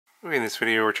Okay, in this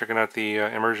video we're checking out the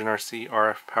ImmersionRC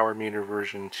RF PowerMeter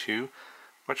version 2.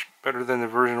 Much better than the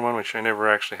version 1, which I never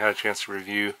actually had a chance to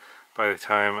review by the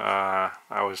time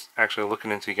I was actually looking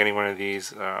into getting one of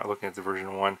these, looking at the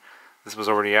version 1. This was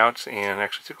already out, and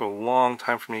actually took a long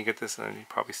time for me to get this, and you've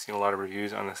probably seen a lot of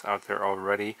reviews on this out there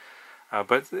already.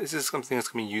 But this is something that's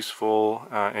going to be useful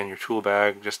in your tool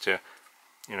bag, just to,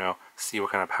 see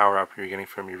what kind of power output you're getting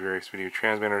from your various video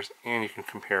transmitters, and you can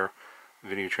compare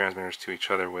video transmitters to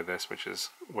each other with this, which is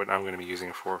what I'm going to be using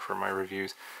it for my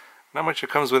reviews. Not much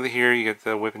that comes with it here. You get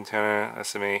the whip antenna,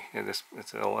 SMA, it's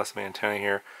a little SMA antenna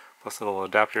here, plus a little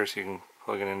adapter so you can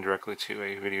plug it in directly to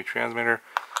a video transmitter.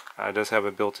 It does have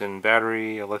a built-in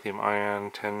battery, a lithium-ion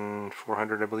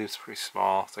 10400, I believe. It's pretty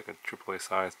small. It's like a AAA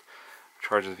sized.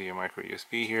 Charges via micro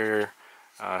USB here.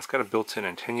 It's got a built-in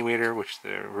attenuator, which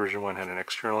the version 1 had an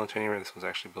external attenuator. This one's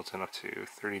actually built in up to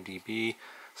 30 dB.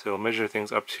 So it'll measure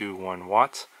things up to 1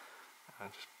 watt.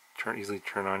 Just easily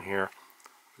turn on here.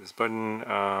 This button,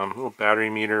 little battery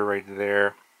meter right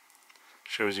there.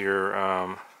 Shows your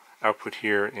output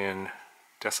here in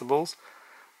decibels,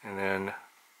 and then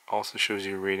also shows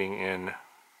your rating in,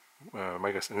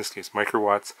 I guess in this case,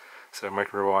 microwatts. So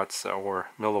microwatts or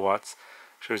milliwatts.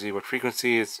 Shows you what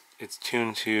frequency it's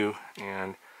tuned to,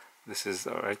 and this is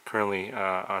currently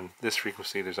on this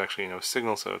frequency. There's actually no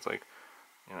signal, so it's like,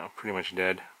 pretty much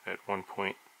dead at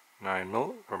 1.9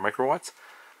 microwatts.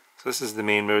 So this is the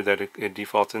main mode that it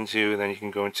defaults into, and then you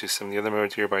can go into some of the other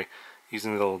modes here by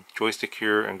using the little joystick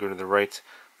here and go to the right.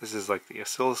 This is like the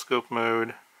oscilloscope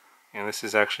mode, and this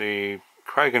is actually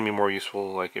probably going to be more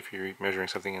useful like if you're measuring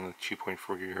something in the 2.4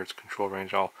 gigahertz control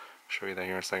range. I'll show you that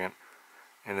here in a second.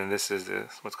 And then this is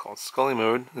what's called Scully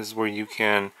mode. This is where you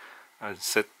can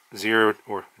set 0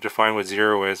 or define what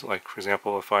 0 is. Like, for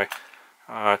example, if I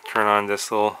turn on this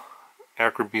little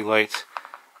Acroby light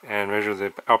and measure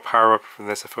the power up from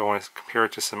this, if I want to compare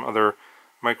it to some other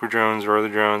micro drones or other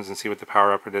drones and see what the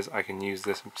power output is, I can use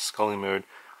this Scully mode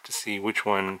to see which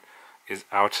one is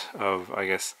out of, I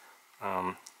guess,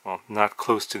 well, not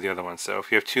close to the other one. So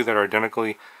if you have two that are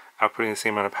identically outputting the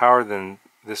same amount of power, then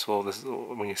this will,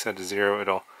 when you set to 0,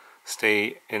 it'll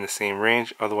stay in the same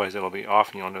range. Otherwise, it'll be off,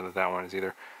 and you'll know that that one is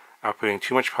either outputting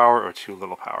too much power or too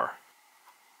little power.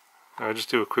 I'll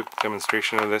just do a quick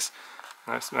demonstration of this.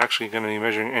 I'm actually going to be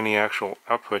measuring any actual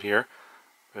output here,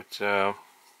 but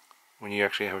when you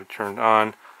actually have it turned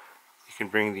on, you can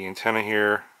bring the antenna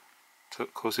here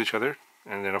close to each other,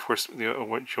 and then of course what you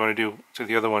want to do to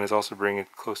the other one is also bring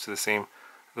it close to the same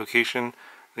location.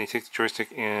 Then you take the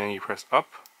joystick and you press up.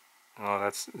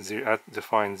 That's zero, that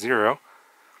defines 0.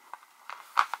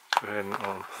 Go ahead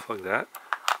and plug that.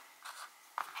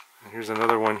 And here's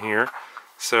another one here.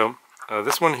 So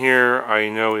this one here I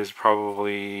know is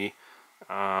probably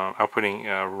outputting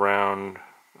around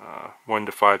 1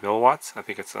 to 5 milliwatts. I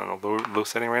think it's on a low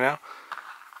setting right now.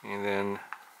 And then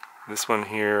this one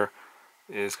here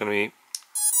is going to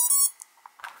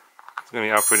be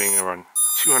outputting around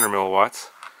 200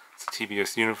 milliwatts. It's a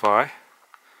TBS Unify.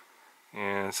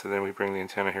 And so then we bring the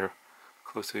antenna here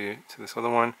close to this other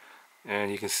one, and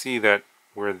you can see that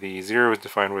where the 0 is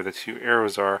defined, where the two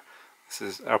arrows are, this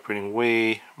is outputting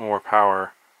way more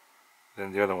power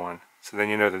than the other one. So then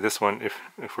you know that this one, if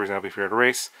for example, if you're at a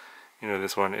race, you know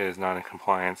this one is not in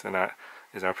compliance, and that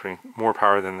is outputting more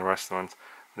power than the rest of the ones.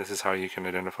 This is how you can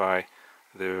identify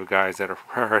the guys that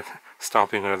are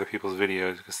stomping on other people's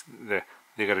videos, because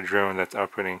they got a drone that's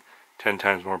outputting 10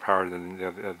 times more power than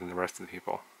the rest of the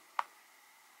people.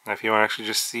 Now if you want to actually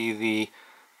just see the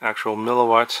actual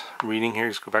milliwatt reading here,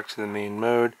 just go back to the main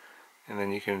mode, and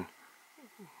then you can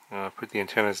put the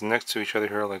antennas next to each other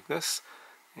here like this,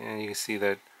 and you can see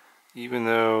that even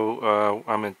though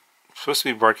I'm supposed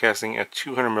to be broadcasting at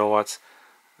 200 milliwatts,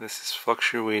 this is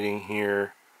fluctuating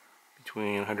here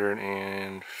between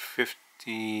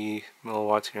 150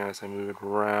 milliwatts here. As I move it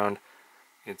around,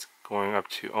 it's going up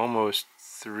to almost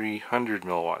 300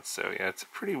 milliwatts. So yeah, it's a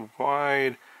pretty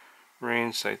wide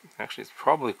range. So actually it's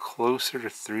probably closer to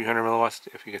 300 milliwatts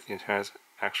if you get the antennas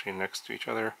actually next to each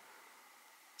other.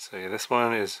 So yeah, this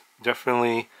one is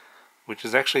definitely, which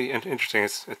is actually interesting,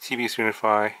 it's a TBS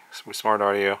Unify with smart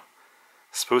audio.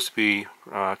 It's supposed to be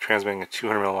transmitting at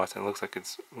 200 milliwatts, and it looks like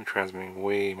it's transmitting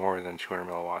way more than 200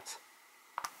 milliwatts.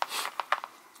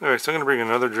 Alright, so I'm going to bring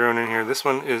another drone in here. This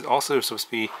one is also supposed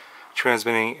to be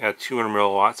transmitting at 200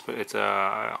 milliwatts, but it's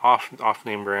a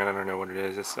off-name brand. I don't know what it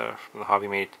is. It's from the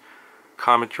HobbyMate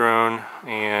Comet drone,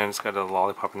 and it's got a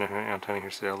lollipop antenna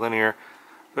here, so they're linear,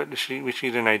 but we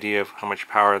should get an idea of how much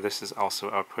power this is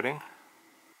also outputting.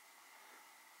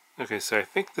 Okay, so I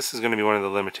think this is going to be one of the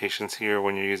limitations here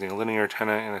when you're using a linear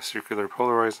antenna and a circular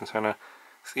polarized antenna,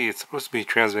 See, it's supposed to be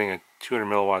transmitting at 200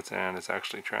 milliwatts, and it's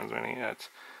actually transmitting at,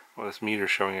 well, this meter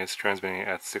showing it's transmitting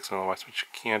at 6 milliwatts, which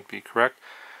can't be correct.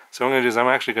 So what I'm going to do is I'm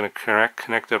actually going to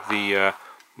connect up the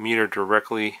meter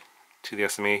directly to the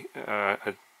SMA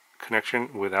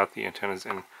connection without the antennas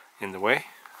in the way.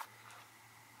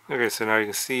 Okay, so now you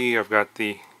can see I've got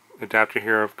the adapter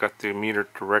here. I've got the meter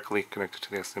directly connected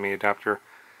to the SMA adapter,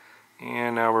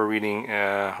 and now we're reading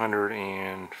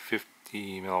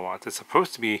 150 milliwatts. It's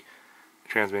supposed to be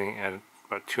transmitting at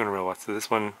about 200 milliwatts, so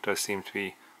this one does seem to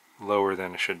be lower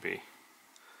than it should be.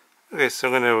 Okay,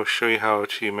 so I'm going to show you how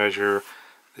to measure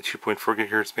the 2.4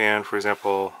 gigahertz band. For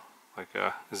example, like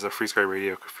this is a FreeSky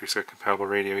radio, FreeSky compatible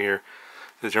radio here,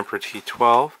 the Jumper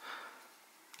T12,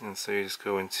 and so you just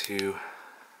go into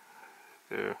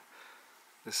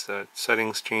this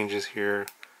settings changes here,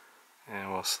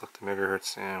 and we'll select the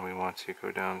megahertz, and we want to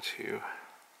go down to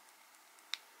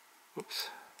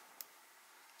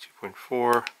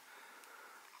 2.4.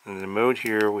 And the mode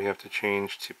here we have to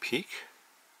change to peak,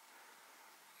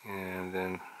 and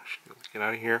then I should be able to get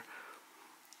out of here.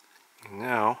 And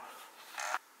now,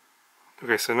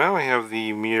 okay, so now I have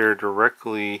the meter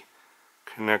directly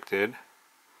connected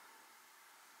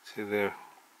to the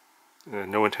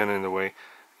no antenna in the way.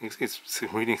 You can see it's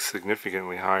reading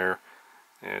significantly higher.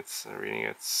 It's reading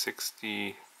at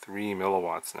 63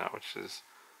 milliwatts now, which is,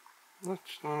 I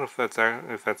don't know if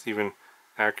that's even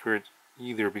accurate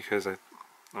either, because I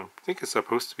think it's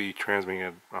supposed to be transmitting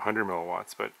at 100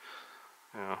 milliwatts, but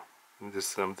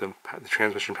this the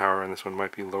transmission power on this one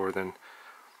might be lower than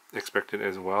expected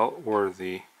as well, or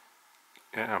the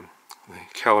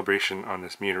calibration on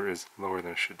this meter is lower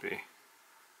than it should be.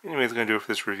 Anyway, that's going to do it for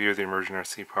this review of the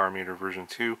ImmersionRC PowerMeter version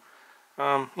 2.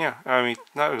 Yeah, I mean,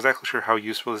 not exactly sure how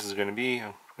useful this is going to be.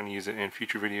 I'm going to use it in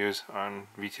future videos on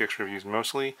VTX reviews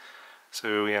mostly.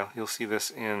 So yeah, you'll see this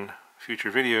in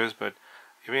future videos, but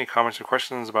if you have any comments or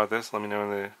questions about this, let me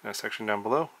know in the section down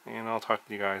below, and I'll talk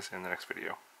to you guys in the next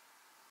video.